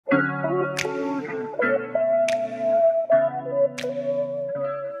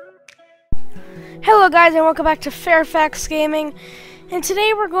Hello guys, and welcome back to Fairfax Gaming, and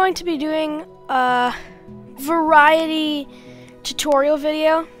today we're going to be doing a variety tutorial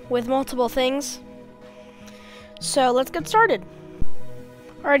video with multiple things. So let's get started.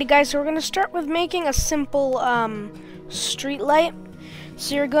 Alrighty guys, so we're going to start with making a simple street light.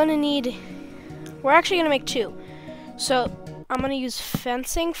 So you're going to need, we're actually going to make two. So I'm going to use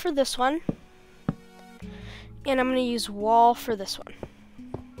fencing for this one, and I'm going to use wall for this one.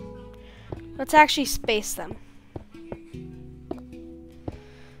 Let's actually space them.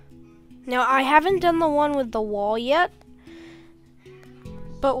 Now, I haven't done the one with the wall yet,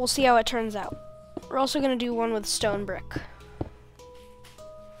 but we'll see how it turns out. We're also going to do one with stone brick.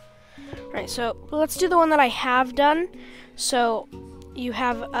 Alright, so let's do the one that I have done. So, you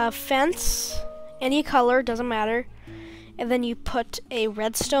have a fence, any color, doesn't matter, and then you put a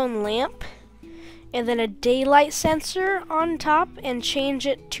redstone lamp, and then a daylight sensor on top, and change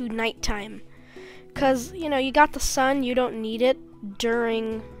it to nighttime. Because, you know, you got the sun, you don't need it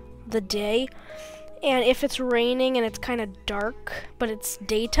during the day. And if it's raining and it's kind of dark, but it's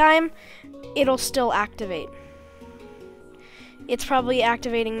daytime, it'll still activate. It's probably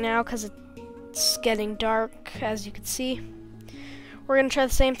activating now because it's getting dark, as you can see. We're going to try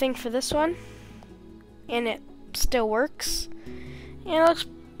the same thing for this one. And it still works. And it looks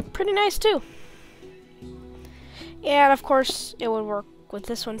pretty nice too. And of course, it would work with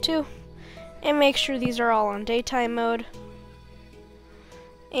this one too. And make sure these are all on daytime mode.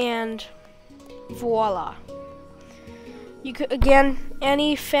 And voila. You could, again,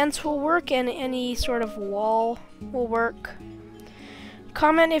 any fence will work and any sort of wall will work.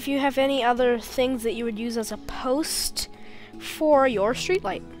 Comment if you have any other things that you would use as a post for your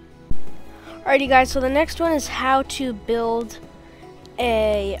streetlight. Alrighty guys, so the next one is how to build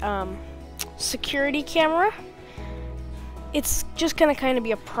a security camera. It's just gonna kind of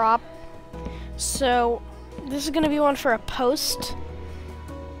be a prop. So this is gonna be one for a post.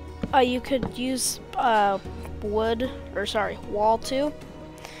 You could use wall too.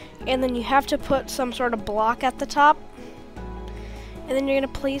 And then you have to put some sort of block at the top. And then you're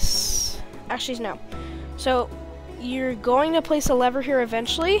gonna place, actually no. So you're going to place a lever here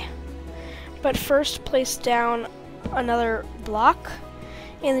eventually, but first place down another block.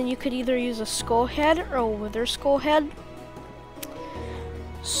 And then you could either use a skull head or a wither skull head.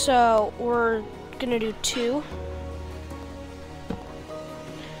 So we're gonna do two.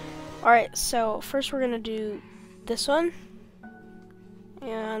 Alright, so first we're gonna do this one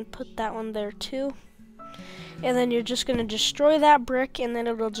and put that one there too. And then you're just gonna destroy that brick and then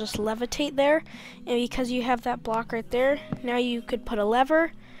it'll just levitate there. And because you have that block right there, now you could put a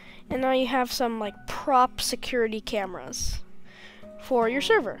lever and now you have some like prop security cameras for your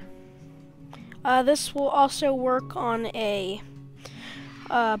server. This will also work on a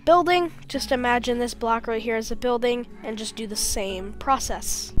building. Just imagine this block right here as a building and just do the same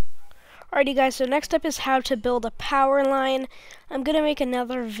process. Alrighty guys, so next up is how to build a power line. I'm gonna make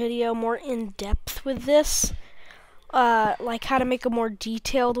another video more in depth with this, like how to make a more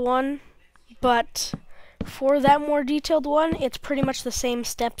detailed one, but for that more detailed one, it's pretty much the same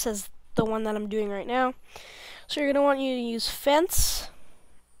steps as the one that I'm doing right now. So you're gonna want you to use fence,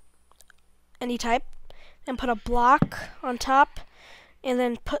 any type, and put a block on top, and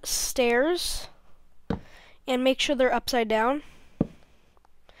then put stairs, and make sure they're upside down.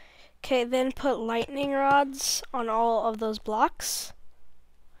 Okay, then put lightning rods on all of those blocks.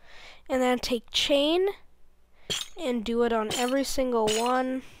 And then take chain and do it on every single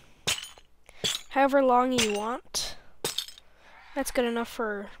one, however long you want. That's good enough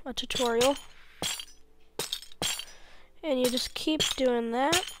for a tutorial. And you just keep doing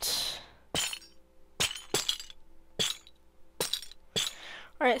that.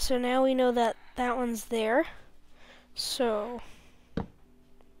 Alright, so now we know that that one's there. So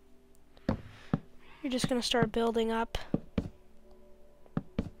you're just going to start building up.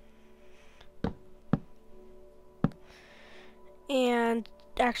 And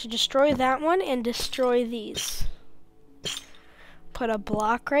actually destroy that one and destroy these. Put a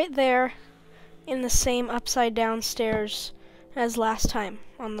block right there in the same upside down stairs as last time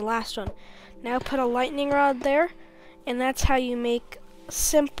on the last one. Now put a lightning rod there, and that's how you make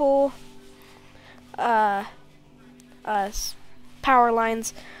simple power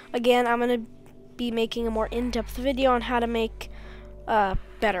lines. Again, I'm going to be making a more in-depth video on how to make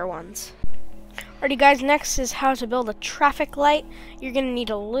better ones. Alrighty guys, next is how to build a traffic light. You're going to need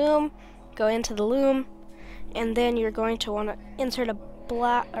a loom. Go into the loom, and then you're going to want to insert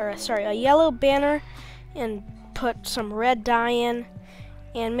a yellow banner and put some red dye in,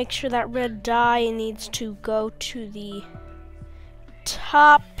 And make sure that red dye needs to go to the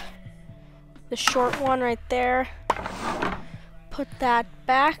top, the short one right there. Put that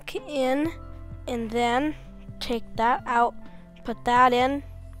back in, and then take that out, put that in,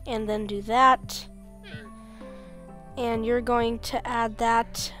 and then do that. And you're going to add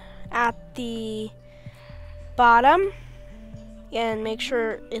that at the bottom and make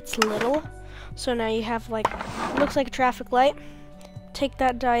sure it's little. So now you have like, looks like a traffic light. Take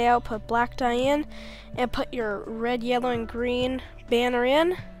that dye out, put black dye in, and put your red, yellow, and green banner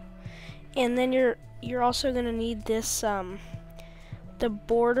in. And then you're also gonna need this the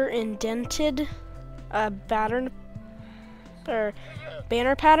border indented pattern or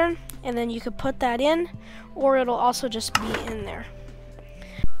banner pattern, and then you could put that in, or it'll also just be in there.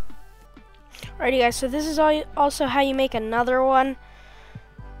 Alrighty guys, so this is also how you make another one.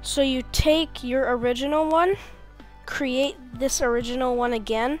 So you take your original one, create this original one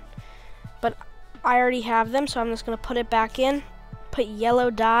again, but I already have them, so I'm just going to put it back in, put yellow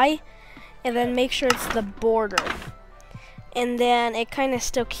dye, and then make sure it's the border. And then it kind of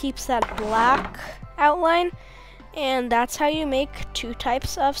still keeps that black outline, and that's how you make two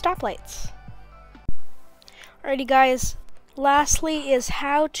types of stoplights. Alrighty guys, lastly is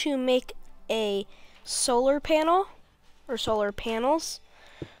how to make a solar panel or solar panels.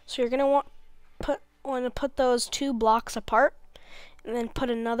 So you're gonna want to put those 2 blocks apart, and then put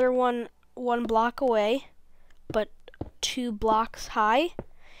another one block away, but 2 blocks high,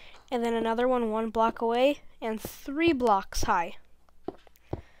 and then another one block away, and 3 blocks high,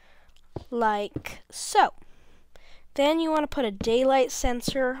 like so. Then you want to put a daylight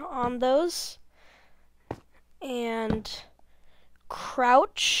sensor on those, and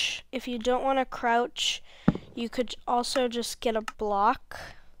crouch. If you don't want to crouch, you could also just get a block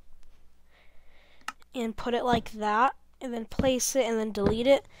and put it like that, and then place it and then delete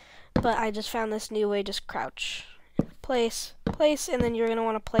it. But I just found this new way, just crouch, place, and then you're going to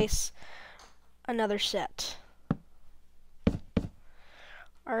want to place another set.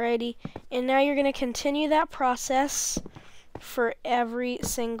 Alrighty, and now you're going to continue that process for every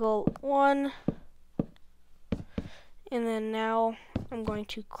single one. And then now I'm going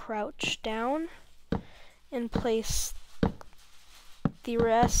to crouch down and place the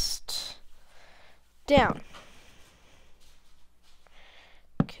rest down.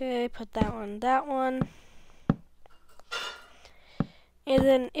 Okay, put that one. And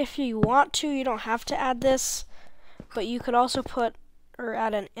then if you want to, you don't have to add this, but you could also put or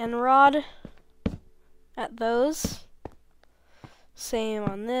add an end rod at those. Same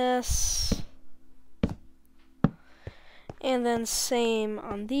on this. And then same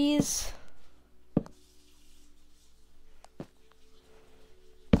on these.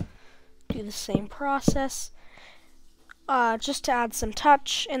 Do the same process, just to add some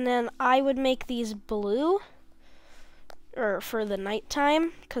touch. And then I would make these blue, or for the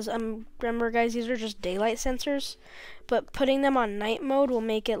nighttime, because remember guys, these are just daylight sensors. But putting them on night mode will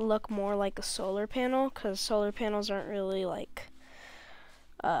make it look more like a solar panel, because solar panels aren't really like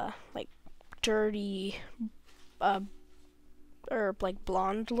dirty, or like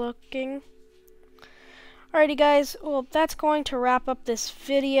blonde looking. Alrighty guys, well that's going to wrap up this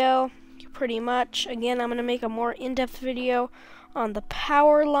video pretty much. Again, I'm going to make a more in-depth video on the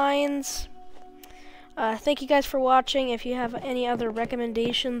power lines. Thank you guys for watching. If you have any other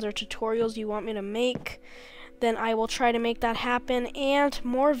recommendations or tutorials you want me to make, then I will try to make that happen. And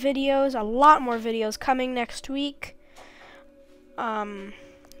more videos, a lot more videos coming next week.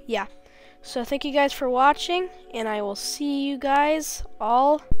 Yeah. So thank you guys for watching, and I will see you guys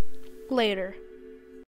all later.